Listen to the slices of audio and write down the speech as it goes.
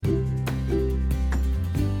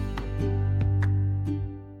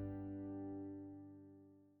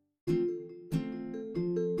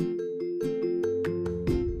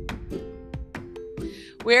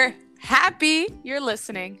We're happy you're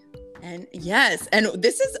listening. And yes, and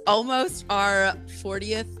this is almost our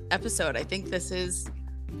 40th episode. I think this is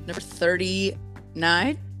number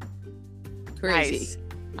 39. Crazy. Nice.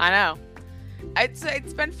 I know.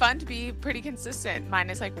 It's been fun to be pretty consistent,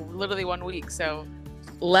 minus like literally 1 week. So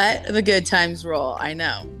let the good times roll. I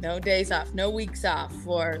know. No days off, no weeks off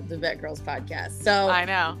for the Vet Girls podcast. So I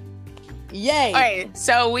know. Yay. All right.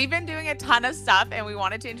 So we've been doing a ton of stuff and we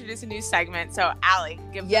wanted to introduce a new segment. So Allie,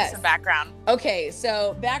 give us some background. Okay.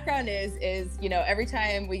 So background is, every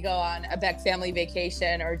time we go on a Beck family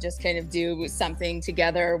vacation or just kind of do something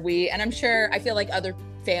together, and I'm sure, I feel like other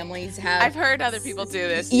families have. I've heard other people do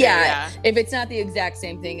this too, yeah. If it's not the exact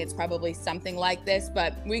same thing, it's probably something like this,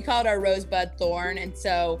 but we call it our Rosebud Thorn. And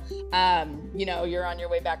so, you're on your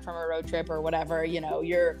way back from a road trip or whatever,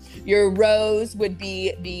 your rose would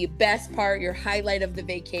be the best part, your highlight of the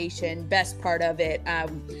vacation, best part of it.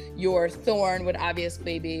 Your thorn would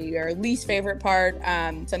obviously be your least favorite part,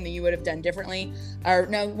 something you would have done differently,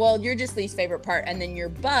 your just least favorite part. And then your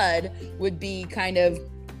bud would be kind of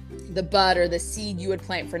the bud or the seed you would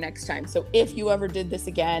plant for next time. So if you ever did this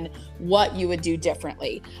again, what you would do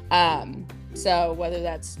differently. So whether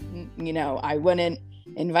that's, I wouldn't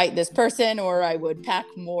invite this person, or I would pack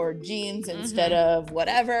more jeans instead of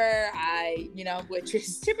whatever, which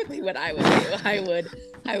is typically what I would do.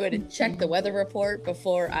 I would check the weather report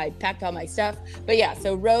before I packed all my stuff. But yeah,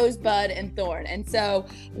 so Rosebud and Thorn. And so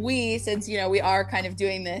since we are kind of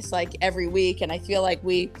doing this like every week, and I feel like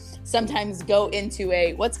we sometimes go into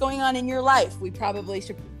what's going on in your life, we probably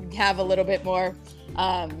should have a little bit more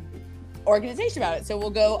organization about it. So we'll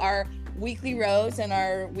go our weekly rose and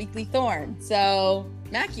our weekly thorn. So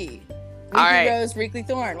Mackie, weekly rose, weekly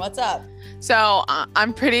thorn, what's up? So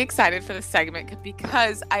I'm pretty excited for this segment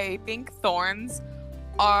because I think thorns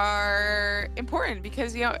are important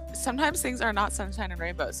because sometimes things are not sunshine and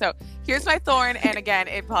rainbows. So here's my thorn, and again,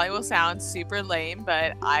 it probably will sound super lame,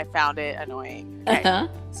 but I found it annoying. Okay.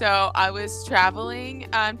 So I was traveling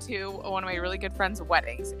to one of my really good friends'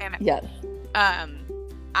 weddings, and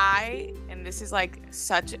and this is like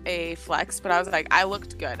such a flex, but I was like, I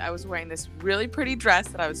looked good. I was wearing this really pretty dress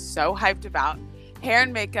that I was so hyped about. Hair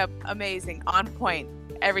and makeup, amazing, on point,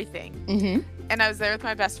 everything. And I was there with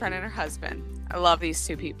my best friend and her husband. I love these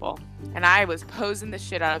two people. And I was posing the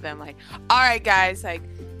shit out of them. Like, all right, guys, like,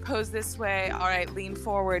 pose this way. All right, lean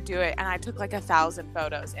forward, do it. And I took like 1,000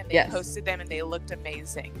 photos, and they posted them, and they looked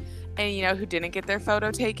amazing. And you know who didn't get their photo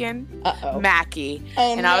taken? Mackie.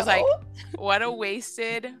 And I was like, what a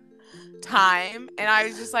wasted time. And I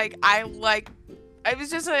was just like, I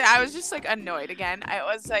was just like annoyed again. I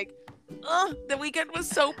was like, the weekend was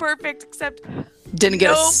so perfect, except didn't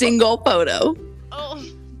get a single photo. Oh,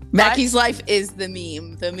 Mackie's life is the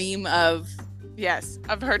meme of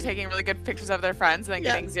her taking really good pictures of their friends and then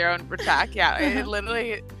getting zero in retract. Yeah, it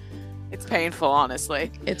literally, it's painful,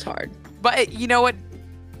 honestly. It's hard. But you know what?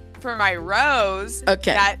 For my rose,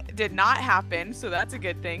 that did not happen, so that's a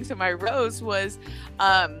good thing. So my rose was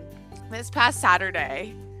this past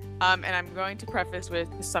Saturday, and I'm going to preface with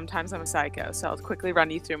sometimes I'm a psycho, so I'll quickly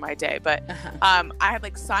run you through my day. But I had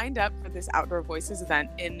like signed up for this Outdoor Voices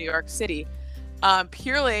event in New York City,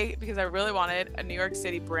 purely because I really wanted a New York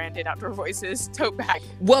City branded Outdoor Voices tote bag.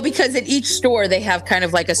 Well, because at each store they have kind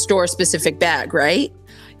of like a store specific bag, right?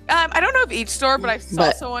 I don't know of each store, but I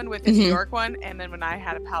saw someone with a New York one, and then when I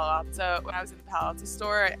was in the Palo Alto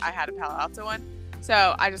store, I had a Palo Alto one.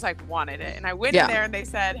 So I just like wanted it, and I went in there, and they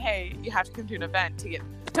said, "Hey, you have to come to an event to get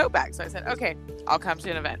the tote bag." So I said, "Okay, I'll come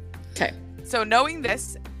to an event." Okay. So knowing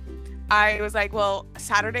this, I was like, well,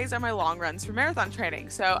 Saturdays are my long runs for marathon training.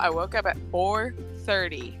 So I woke up at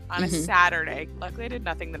 4:30 on a Saturday. Luckily, I did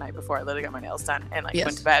nothing the night before. I literally got my nails done and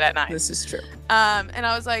went to bed at 9. This is true. And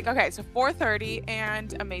I was like, okay, so 4:30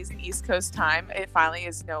 and amazing East Coast time. It finally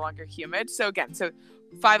is no longer humid. So again,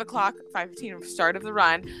 5 o'clock, 5:15 start of the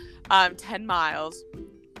run, 10 miles.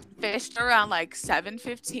 Fished around like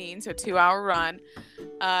 7:15, so 2-hour run.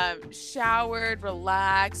 Showered,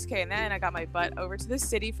 relaxed. Okay, and then I got my butt over to the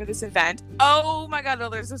city for this event. Oh my god,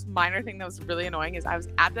 there's this minor thing that was really annoying is I was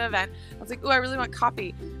at the event. I was like, oh, I really want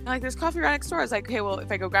coffee. And like, there's coffee right next door. I was like, okay, well,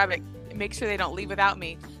 if I go grab it, make sure they don't leave without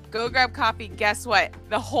me. Go grab coffee. Guess what?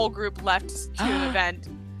 The whole group left to the event.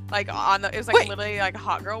 Like it was like literally like a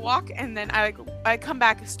hot girl walk, and then I come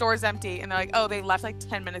back, store's empty, and they're like, oh, they left like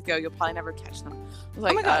 10 minutes ago. You'll probably never catch them. I was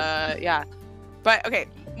like, oh my god. Yeah. But okay,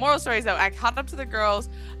 moral stories though. I caught up to the girls,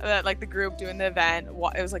 like the group doing the event.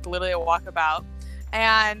 It was like literally a walkabout,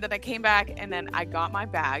 and then I came back, and then I got my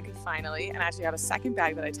bag finally, and I actually got a second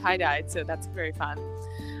bag that I tie-dyed, so that's very fun.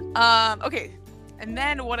 Okay. And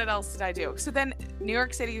then what else did I do? So then New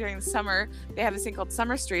York City during the summer, they have this thing called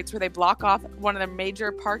summer streets where they block off one of the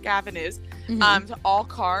major park avenues to all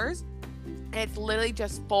cars. And it's literally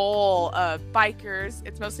just full of bikers.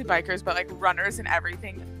 It's mostly bikers, but like runners and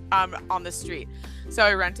everything on the street. So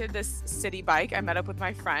I rented this city bike. I met up with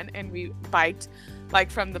my friend and we biked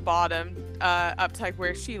like from the bottom up to like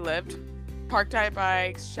where she lived, parked our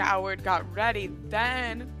bikes, showered, got ready.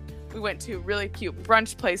 Then we went to a really cute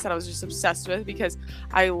brunch place that I was just obsessed with because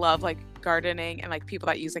I love like gardening and like people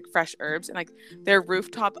that use like fresh herbs, and like their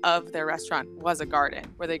rooftop of their restaurant was a garden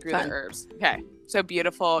where they grew their herbs. Okay. So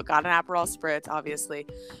beautiful. Got an Aperol Spritz, obviously.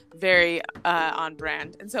 Very on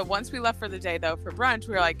brand. And so once we left for the day, though, for brunch,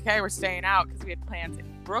 we were like, okay, we're staying out because we had plans in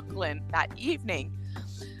Brooklyn that evening.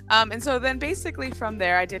 And so then basically from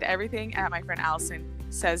there, I did everything at my friend Allison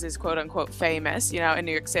says is quote unquote famous, in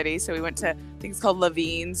New York City. So we went to things called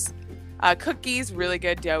Levine's cookies, really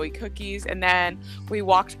good doughy cookies. And then we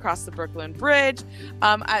walked across the Brooklyn Bridge.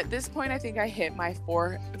 At this point, I think I hit my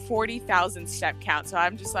 40,000 step count. So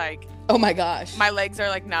I'm just like, oh my gosh, my legs are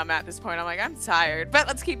like numb at this point. I'm like, I'm tired, but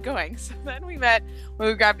let's keep going. So then we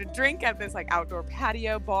grabbed a drink at this like outdoor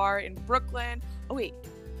patio bar in Brooklyn.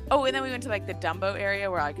 And then we went to like the Dumbo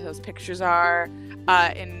area where like those pictures are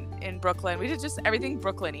in Brooklyn. We did just everything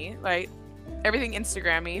Brooklyn-y, right? Everything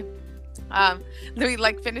Instagram-y. Then we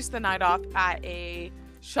like finished the night off at a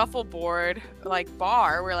shuffleboard like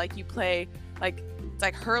bar where like you play like it's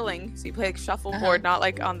like hurling, so you play like shuffleboard, not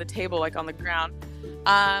like on the table, like on the ground.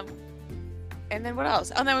 And then what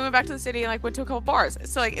else? And then we went back to the city and like went to a couple bars.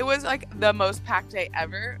 So like it was like the most packed day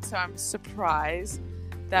ever. So I'm surprised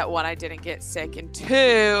that one, I didn't get sick, and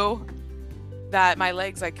two, that my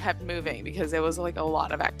legs like kept moving because it was like a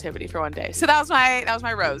lot of activity for one day. So that was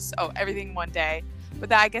my rose. Oh, everything one day. But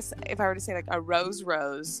that, I guess if I were to say like a rose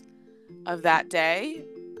of that day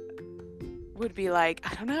would be like,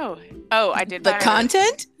 I don't know. Oh, I did the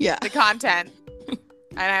content? Yeah. The content.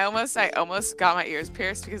 And I almost got my ears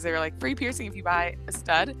pierced because they were like free piercing if you buy a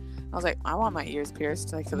stud. I was like, I want my ears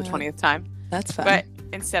pierced like for the 20th time. That's fun. But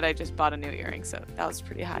instead I just bought a new earring, so that was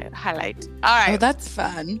pretty highlight. All right. Oh, that's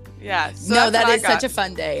fun. Yeah. So no, that is such a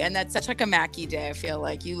fun day, and that's such like a Mackie day. I feel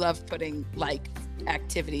like you love putting like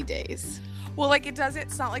activity days. Well, like it's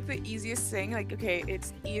not like the easiest thing. Like, okay,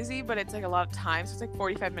 it's easy, but it's like a lot of time. So it's like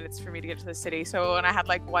 45 minutes for me to get to the city. So when I had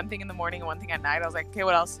like one thing in the morning and one thing at night, I was like, okay,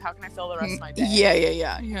 what else? How can I fill the rest of my day?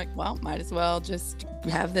 Yeah. You're like, well, might as well just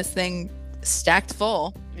have this thing stacked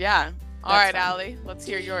full. Yeah. All right, Allie, let's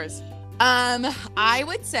hear yours. I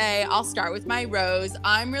would say I'll start with my rose.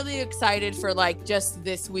 I'm really excited for like just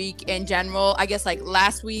this week in general. I guess like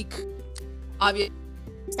last week, obviously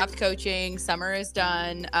stopped coaching. Summer is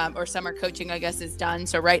done, or summer coaching, I guess, is done.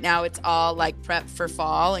 So right now it's all like prep for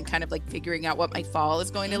fall and kind of like figuring out what my fall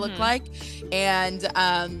is going to look like. And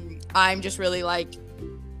I'm just really like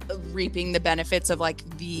reaping the benefits of like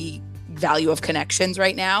the value of connections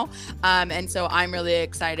right now. And so I'm really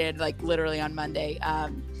excited, like literally on Monday.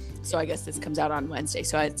 So I guess this comes out on Wednesday.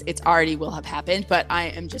 So it's already will have happened, but I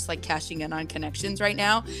am just like cashing in on connections right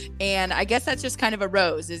now. And I guess that's just kind of a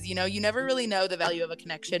rose is, you never really know the value of a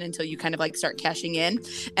connection until you kind of like start cashing in.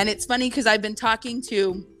 And it's funny because I've been talking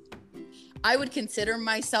to, I would consider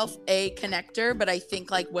myself a connector, but I think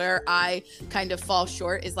like where I kind of fall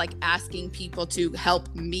short is like asking people to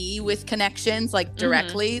help me with connections, like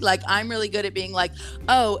directly. Like I'm really good at being like,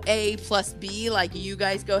 oh, A plus B, like you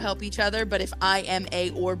guys go help each other. But if I am A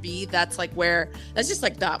or B, that's just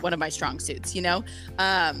like not one of my strong suits,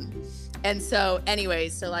 And so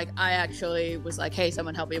anyways, so like I actually was like, hey,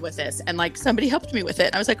 someone help me with this. And like somebody helped me with it.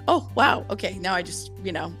 And I was like, oh, wow. Okay. Now I just,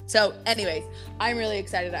 So anyways, I'm really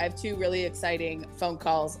excited. I have 2 really exciting phone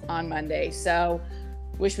calls on Monday. So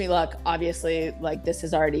wish me luck. Obviously, like this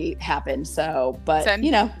has already happened. So, but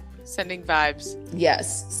sending vibes.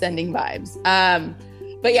 Yes. Sending vibes.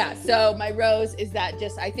 But yeah, so my rose is that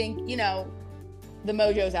just, I think, the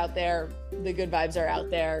mojo's out there, the good vibes are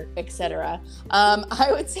out there, etc.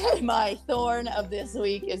 I would say my thorn of this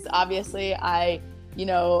week is obviously I,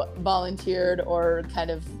 volunteered or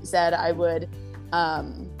kind of said I would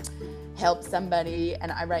help somebody,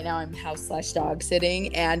 and right now I'm house/dog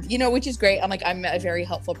sitting, and which is great. I'm a very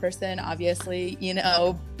helpful person, obviously,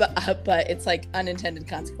 but it's like unintended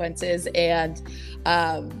consequences, and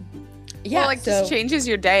just changes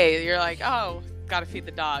your day. You're like, oh, gotta feed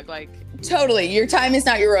the dog, like. Totally. Your time is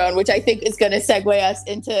not your own, which I think is going to segue us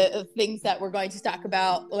into things that we're going to talk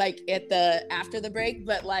about like after the break.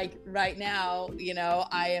 But like right now,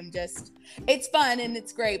 I am just, it's fun and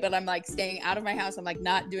it's great, but I'm like staying out of my house. I'm like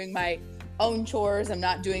not doing my own chores. I'm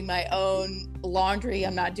not doing my own laundry.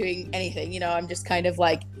 I'm not doing anything, I'm just kind of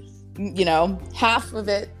like you know, half of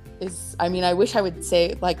it is, I mean, I wish I would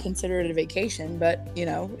say like consider it a vacation, but you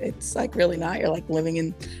know, it's like really not. You're like living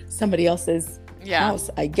in somebody else's house,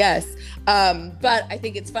 I guess. But I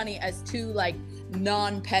think it's funny as two like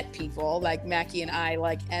non-pet people, like Mackie and I,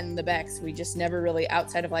 like, and the Becks, we just never really,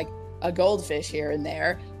 outside of like a goldfish here and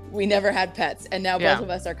there, we never had pets. And now both of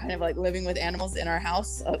us are kind of like living with animals in our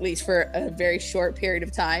house, at least for a very short period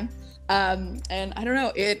of time. And I don't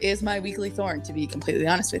know, it is my weekly thorn, to be completely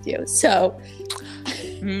honest with you. So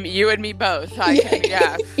you and me both.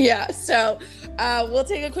 Yeah. So we'll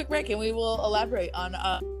take a quick break and we will elaborate on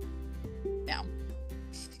now.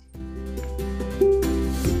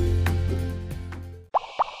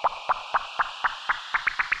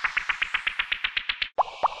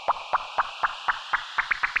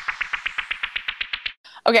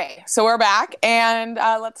 Okay, so we're back, and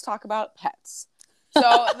let's talk about pets.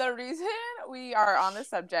 So the reason we are on this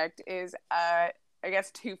subject is, I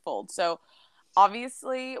guess, twofold. So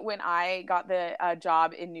obviously, when I got the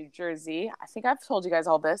job in New Jersey, I think I've told you guys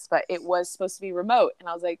all this, but it was supposed to be remote. And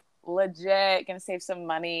I was like, legit, going to save some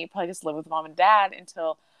money, probably just live with mom and dad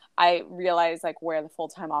until I realized like where the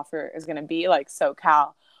full-time offer is going to be, like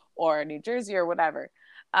SoCal or New Jersey or whatever.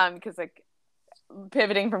 Because like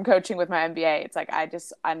pivoting from coaching with my MBA, it's like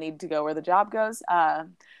I need to go where the job goes.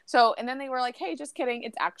 So and then they were like, hey, just kidding,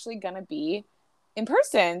 it's actually gonna be in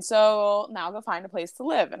person, so now go find a place to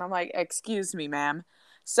live. And I'm like, excuse me, ma'am.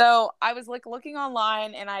 So I was like looking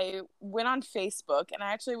online, and I went on Facebook, and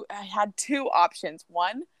I had two options.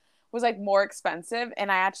 One was like more expensive,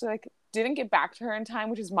 and I actually like didn't get back to her in time,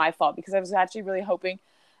 which is my fault, because I was actually really hoping,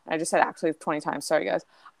 I just said actually 20 times, sorry guys.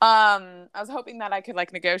 I was hoping that I could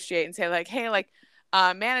like negotiate and say like, hey, like,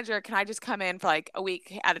 manager, can I just come in for like a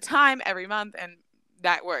week at a time every month? And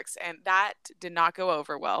that works. And that did not go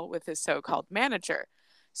over well with his so-called manager.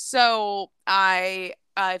 So I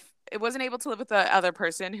wasn't able to live with the other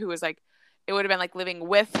person who was like, it would have been like living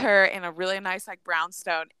with her in a really nice like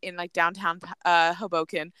brownstone in like downtown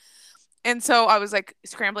Hoboken. And so I was like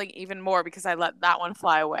scrambling even more because I let that one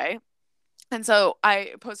fly away. And so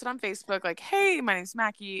I posted on Facebook, like, hey, my name's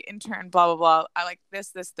Mackie, intern, blah, blah, blah. I like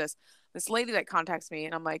this lady that contacts me.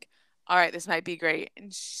 And I'm like, all right, this might be great.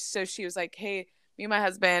 And so she was like, hey, me and my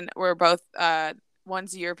husband, we're both,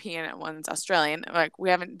 one's European and one's Australian. Like, we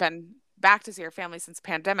haven't been back to see our family since the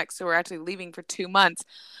pandemic. So we're actually leaving for 2 months.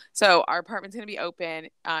 So our apartment's going to be open.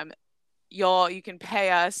 You can pay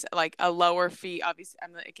us like a lower fee. Obviously,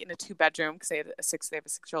 I'm like in a 2-bedroom because they have a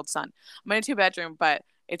 6-year-old son. I'm in a 2-bedroom, but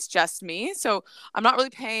it's just me. So I'm not really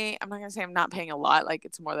paying. I'm not going to say I'm not paying a lot. Like,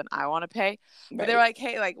 it's more than I want to pay. Right. But they're like,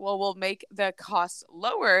 hey, like, well, we'll make the costs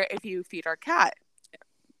lower if you feed our cat.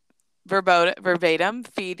 Verbatim,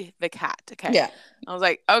 feed the cat. Okay. Yeah. I was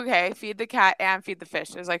like, okay, feed the cat and feed the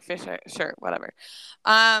fish. I was like, fish, sure, whatever.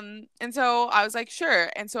 And so I was like, sure.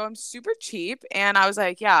 And so I'm super cheap. And I was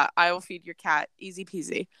like, yeah, I will feed your cat. Easy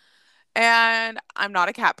peasy. And I'm not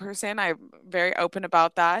a cat person. I'm very open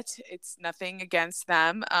about that. It's nothing against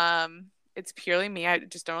them. It's purely me. I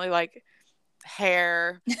just don't really like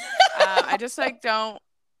hair. I just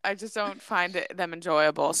don't find them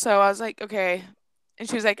enjoyable. So I was like, okay. And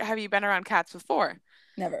she was like, have you been around cats before?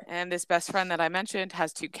 Never. And this best friend that I mentioned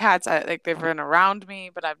has 2 cats. They've been around me,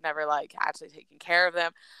 but I've never like actually taken care of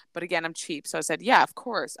them. But again, I'm cheap. So I said, yeah, of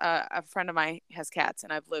course. A friend of mine has cats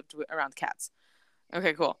and I've lived around cats.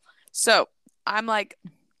 Okay, cool. So I'm like,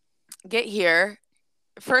 get here.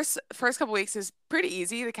 First couple weeks is pretty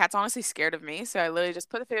easy. The cat's honestly scared of me. So I literally just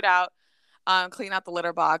put the food out, clean out the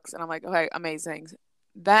litter box. And I'm like, okay, amazing.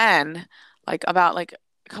 Then like about like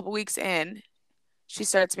a couple weeks in, she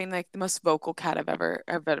starts being like the most vocal cat I've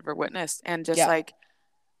ever witnessed, and just like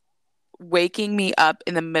waking me up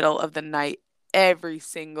in the middle of the night every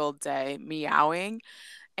single day, meowing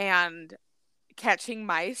and catching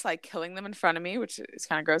mice, like killing them in front of me, which is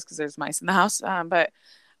kind of gross because there's mice in the house. But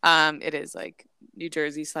it is like New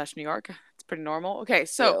Jersey / New York. It's pretty normal. Okay,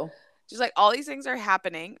 so just like all these things are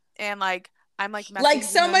happening, and like I'm like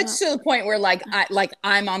so much to the point where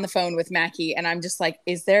I'm on the phone with Mackie and I'm just like,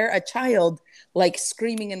 is there a child like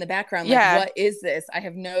screaming in the background? Like, what is this? I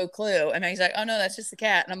have no clue. And he's like, oh no, that's just a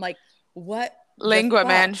cat. And I'm like, what? Lingua,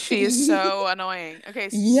 man. She is so annoying. Okay.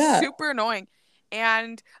 Super annoying.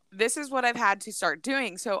 And this is what I've had to start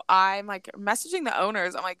doing. So I'm like messaging the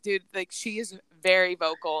owners. I'm like, dude, like she is very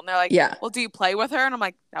vocal. And they're like, well, do you play with her? And I'm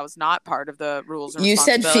like, that was not part of the rules and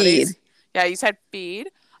responsibilities. You said feed. Yeah, you said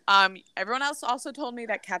feed. Everyone else also told me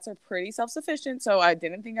that cats are pretty self-sufficient, so I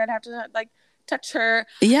didn't think I'd have to like touch her.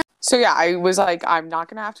 Yeah. So yeah, I was like, I'm not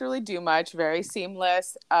gonna have to really do much. Very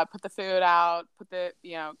seamless. Put the food out,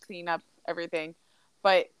 clean up everything.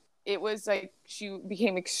 But it was like she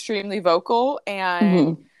became extremely vocal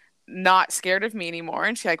and Mm-hmm. not scared of me anymore,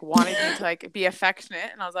 and she like wanted me to like be affectionate,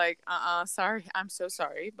 and I was like, sorry, I'm so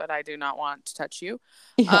sorry, but I do not want to touch you.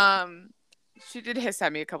 Yeah. She did hiss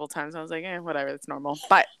at me a couple times. I was like, whatever, that's normal.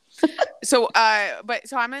 But so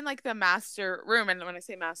I'm in like the master room, and when I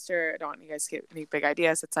say master, I don't want you guys to get any big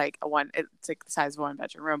ideas. It's like it's like the size of a 1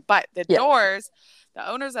 bedroom room, but the doors, the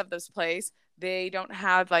owners of this place, they don't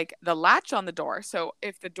have like the latch on the door. So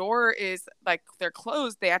if the door is like they're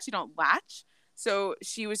closed, they actually don't latch. So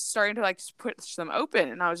she was starting to like push them open,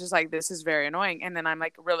 and I was just like, this is very annoying. And then I'm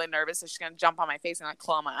like really nervous that she's gonna jump on my face and like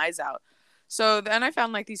claw my eyes out. So then I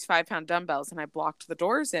found like these 5-pound dumbbells, and I blocked the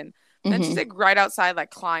doors in. Then she's like right outside, like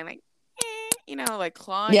clawing, like like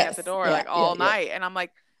clawing at the door like all night. And I'm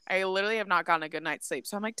like, I literally have not gotten a good night's sleep.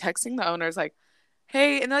 So I'm like texting the owners like,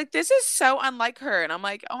 hey, and they're like, this is so unlike her. And I'm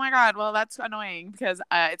like, oh my God, well, that's annoying because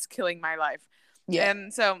it's killing my life. Yeah.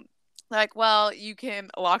 And so like, well, you can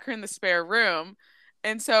lock her in the spare room.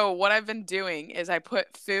 And so what I've been doing is I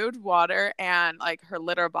put food, water, and like her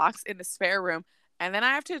litter box in the spare room. And then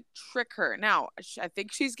I have to trick her. Now, I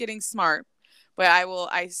think she's getting smart, but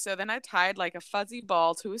so then I tied like a fuzzy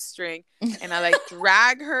ball to a string, and I like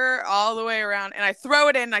drag her all the way around, and I throw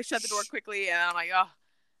it in, and I shut the door quickly, and I'm like, oh,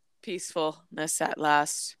 peacefulness at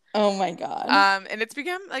last. Oh my God. And it's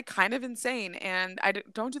become like kind of insane, and I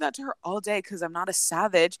don't do that to her all day because I'm not a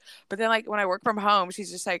savage. But then like when I work from home,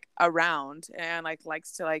 she's just like around and like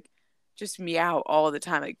likes to like just meow all the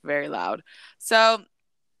time, like very loud. So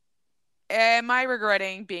am I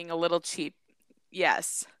regretting being a little cheap?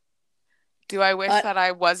 Yes. Do I wish that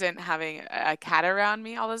I wasn't having a cat around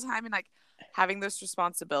me all the time and like having this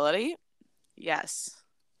responsibility? Yes.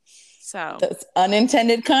 So those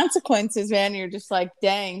unintended consequences, man. You're just like,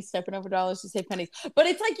 dang, stepping over dollars to save pennies. But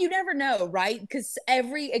it's like, you never know, right? Because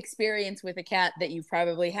every experience with a cat that you've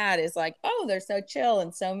probably had is like, oh, they're so chill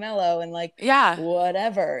and so mellow and like,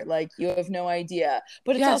 whatever. Like, you have no idea.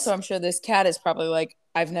 But it's also, I'm sure this cat is probably like,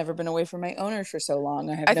 I've never been away from my owners for so long.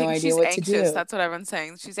 I have no idea what to do. That's what everyone's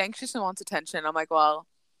saying. She's anxious and wants attention. I'm like, well,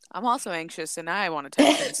 I'm also anxious and I want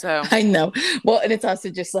attention. So I know. Well, and it's also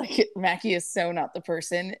just like Mackie is so not the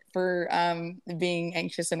person for being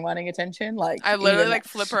anxious and wanting attention. Like I literally like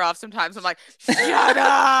flip her off sometimes. I'm like, shut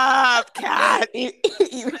up, cat.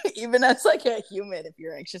 Even as like a human, if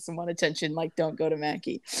you're anxious and want attention, like don't go to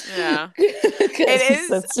Mackie. Yeah.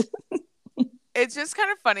 It is. It's just kind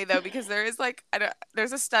of funny though, because there is like,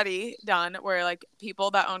 there's a study done where like people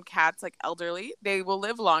that own cats, like elderly, they will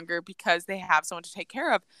live longer because they have someone to take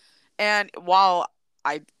care of. And while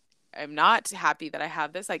I am not happy that I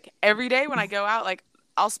have this, like every day when I go out, like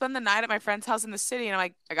I'll spend the night at my friend's house in the city, and I'm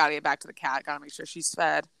like, I gotta get back to the cat, gotta make sure she's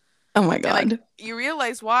fed. Oh my God. And, like, you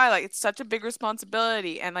realize why, like it's such a big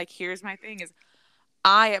responsibility. And like, here's my thing is,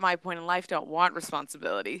 I at my point in life don't want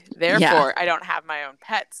responsibility. Therefore, I don't have my own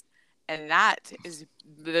pets. And that is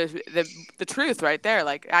the truth right there.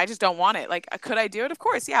 Like, I just don't want it. Like, could I do it? Of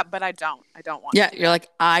course. Yeah. But I don't want to. You're like,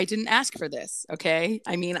 I didn't ask for this. Okay.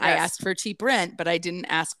 I mean, I asked for cheap rent, but I didn't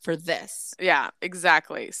ask for this. Yeah,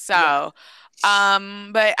 exactly. So,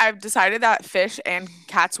 but I've decided that fish and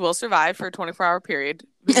cats will survive for a 24-hour period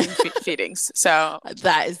feedings. So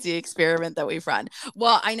that is the experiment that we've run.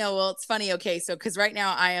 Well, I know. Well, it's funny. Okay, so because right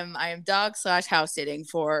now I am dog / house sitting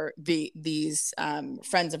for these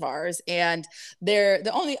friends of ours, and they're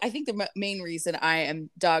I think the main reason I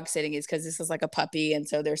am dog sitting is because this is like a puppy, and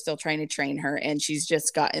so they're still trying to train her, and she's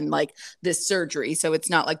just gotten like this surgery, so it's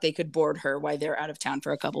not like they could board her while they're out of town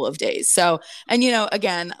for a couple of days. So, and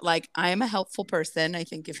again, like I am a helpful person. I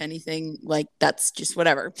think if anything, like that's just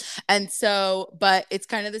whatever. And so, but it's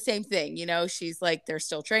kind of the same thing, she's like, they're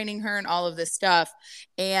still training her and all of this stuff.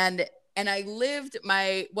 And I lived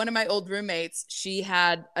one of my old roommates, she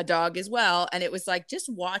had a dog as well. And it was like just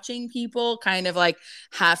watching people kind of like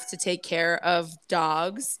have to take care of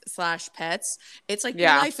dogs / pets. It's like your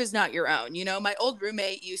life is not your own. My old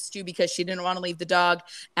roommate used to, because she didn't want to leave the dog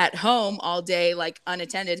at home all day, like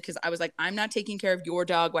unattended. Because I was like, I'm not taking care of your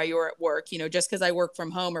dog while you're at work, just because I work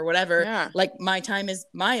from home or whatever. Yeah. Like my time is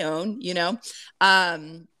my own,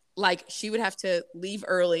 like she would have to leave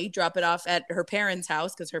early, drop it off at her parents'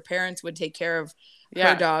 house because her parents would take care of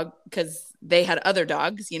her dog because they had other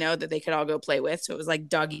dogs, that they could all go play with. So it was like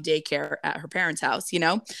doggy daycare at her parents' house,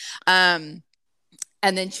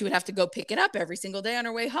 And then she would have to go pick it up every single day on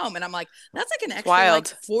her way home. And I'm like, that's like an extra Wild.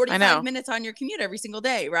 like 45 minutes on your commute every single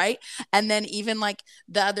day. Right. And then even like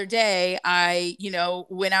the other day, I,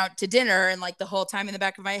 went out to dinner, and like the whole time in the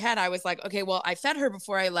back of my head, I was like, okay, well, I fed her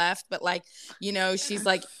before I left, but like, she's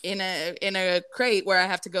like in a crate where I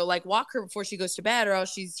have to go like walk her before she goes to bed, or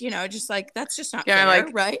else she's, just like, that's just not fair, like,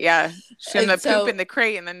 right? Yeah. She's gonna poop in the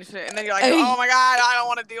crate, and then you're like, oh my God, I don't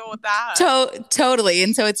want to deal with that. Totally.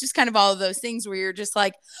 And so it's just kind of all of those things where you're just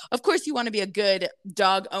like, of course you want to be a good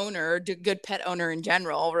dog owner, good pet owner in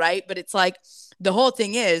general, right? But it's like, the whole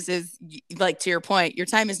thing is like, to your point, your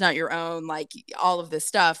time is not your own, like all of this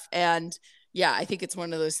stuff. And yeah, I think it's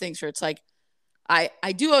one of those things where it's like,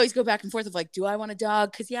 I do always go back and forth of like, do I want a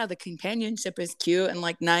dog? Because yeah, the companionship is cute and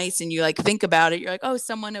like nice, and you like think about it, you're like, oh,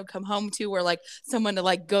 someone to come home to, or like someone to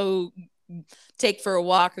like go take for a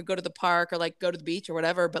walk, or go to the park, or like go to the beach or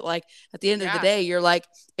whatever. But like at the end of the day, you're like,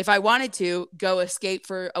 if I wanted to go escape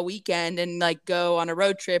for a weekend and like go on a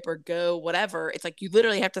road trip or go whatever, it's like you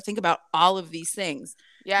literally have to think about all of these things.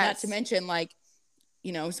 Not to mention like,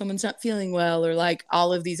 someone's not feeling well, or like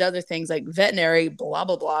all of these other things, like veterinary blah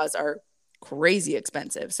blah blahs are crazy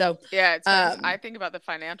expensive. So yeah, I think about the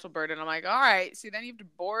financial burden. I'm like, all right, so then you have to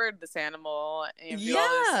board this animal and do all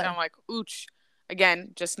this, and I'm like, ooch,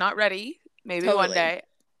 again, just not ready. Maybe one day,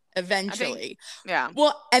 eventually. Yeah.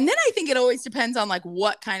 Well, and then I think it always depends on like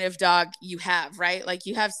what kind of dog you have, right? Like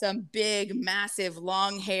you have some big, massive,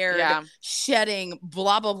 long-haired, shedding,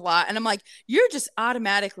 blah blah blah, and I'm like, you're just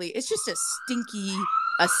automatically, it's just a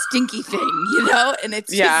stinky thing, and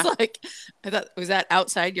it's just like, I thought, was that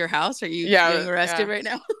outside your house? Are you getting arrested right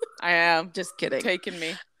now? I am. Just kidding. Taking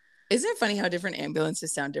me. Isn't it funny how different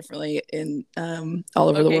ambulances sound differently in all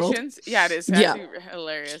over the world? Yeah, it is. Actually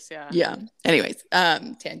hilarious. Yeah. Anyways,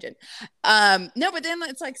 tangent. No, but then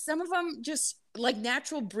it's like some of them just like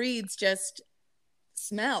natural breeds just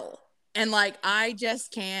smell. And like, I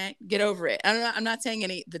just can't get over it. I'm not saying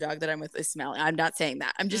the dog that I'm with is smelling. I'm not saying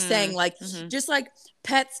that. I'm just saying like, just like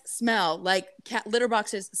pets smell, like cat litter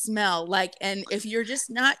boxes smell, like, and if you're just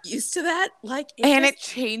not used to that, like, it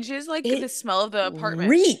changes like the smell of the apartment.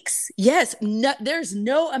 Reeks. Yes. No, there's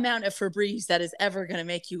no amount of Febreze that is ever going to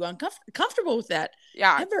make you uncomfortable with that.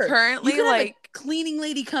 Yeah. Ever. Currently, you like have a cleaning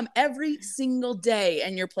lady come every single day,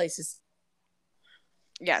 and your place is.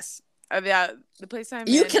 Yes. Yeah, the place I'm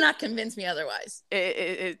in. You cannot convince me otherwise.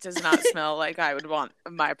 It does not smell like I would want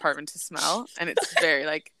my apartment to smell, and it's very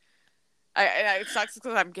like, it sucks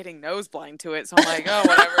because I'm getting nose blind to it. So I'm like, oh,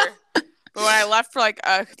 whatever. But when I left for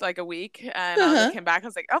like a week and I came back, I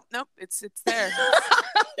was like, oh nope, it's there,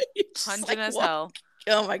 pungent as hell.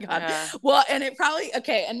 Oh my God. Yeah. Well, and it probably,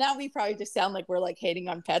 okay. And now we probably just sound like we're like hating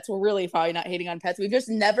on pets. We're really probably not hating on pets. We've just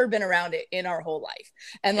never been around it in our whole life.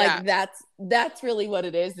 And like, that's really what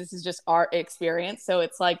it is. This is just our experience. So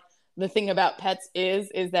it's like, the thing about pets is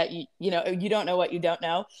that you don't know what you don't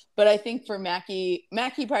know. But I think for Mackie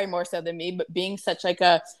probably more so than me, but being such like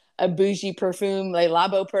a bougie perfume Le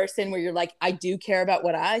Labo person, where you're like, I do care about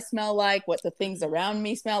what I smell like, what the things around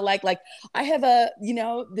me smell like. Like I have the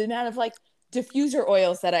amount of like diffuser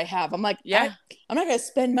oils that I have. I'm like, I'm not going to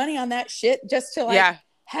spend money on that shit just to like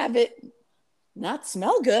have it not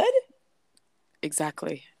smell good.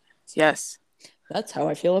 Exactly. Yes. That's how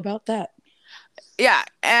I feel about that. Yeah.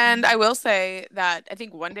 And I will say that I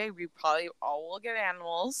think one day we probably all will get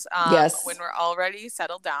animals when we're already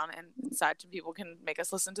settled down and such, and people can make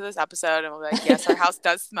us listen to this episode and we'll be like, yes, our house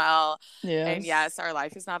does smell. And yes, our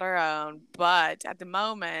life is not our own. But at the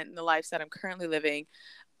moment, in the life that I'm currently living,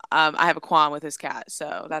 I have a qualm with his cat,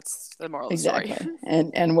 so that's the moral of the story.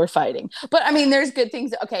 And we're fighting. But I mean, there's good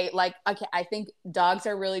things. I think dogs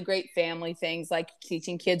are really great family things, like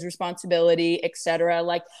teaching kids responsibility, etc.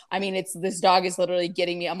 Like, I mean, this dog is literally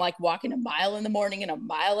getting me. I'm like walking a mile in the morning and a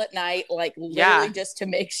mile at night, like literally just to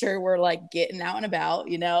make sure we're like getting out and about.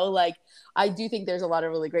 Like I do think there's a lot of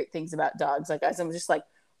really great things about dogs. Like as I'm just like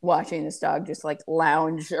watching this dog just like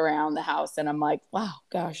lounge around the house, and I'm like, wow,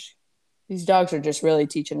 gosh. These dogs are just really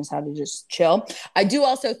teaching us how to just chill. I do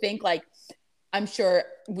also think, like, I'm sure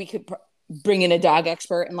we could bring in a dog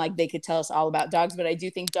expert and, like, they could tell us all about dogs. But I do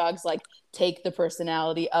think dogs, like, take the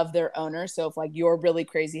personality of their owner. So if, like, you're really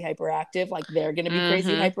crazy hyperactive, like, they're going to be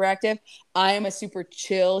crazy hyperactive. I am a super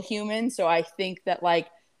chill human. So I think that, like,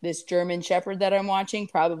 this German Shepherd that I'm watching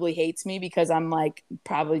probably hates me because I'm, like,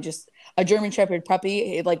 probably just a German Shepherd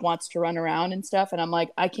puppy. It, like, wants to run around and stuff. And I'm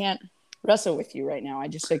like, I can't wrestle with you right now. I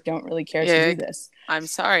just like don't really care to do this. I'm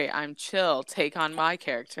sorry, I'm chill. Take on my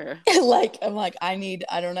character. I'm like, I need,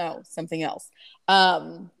 I don't know, something else.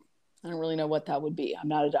 I don't really know what that would be. I'm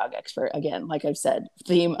not a dog expert. Again, like I've said,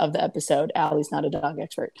 theme of the episode, Allie's not a dog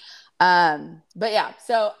expert. But yeah,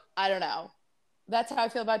 so I don't know. That's how I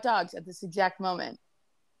feel about dogs at this exact moment.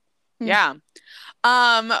 Yeah.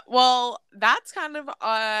 Well, that's kind of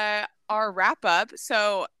our wrap up.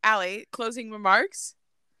 So, Allie, closing remarks?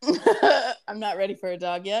 I'm not ready for a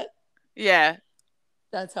dog yet. Yeah.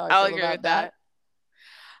 That's how I'll I feel agree about with that.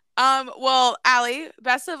 Well, Allie,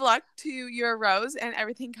 best of luck to your rose and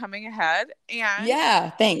everything coming ahead. And yeah,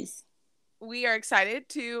 thanks. We are excited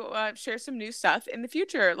to share some new stuff in the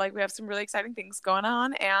future. Like, we have some really exciting things going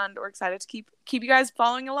on, and we're excited to keep you guys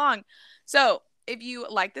following along. So, if you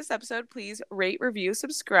like this episode, please rate, review,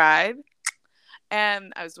 subscribe.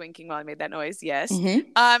 And I was winking while I made that noise. Yes. Mm-hmm.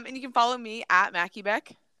 And you can follow me at Mackie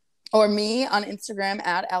Beck. Or me on Instagram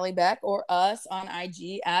at Allie Beck, or us on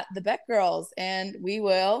IG at the Beck Girls. And we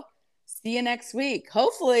will see you next week.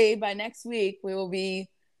 Hopefully by next week, we will be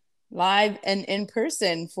live and in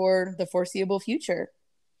person for the foreseeable future.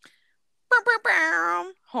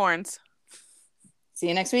 Horns. See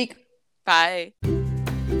you next week. Bye.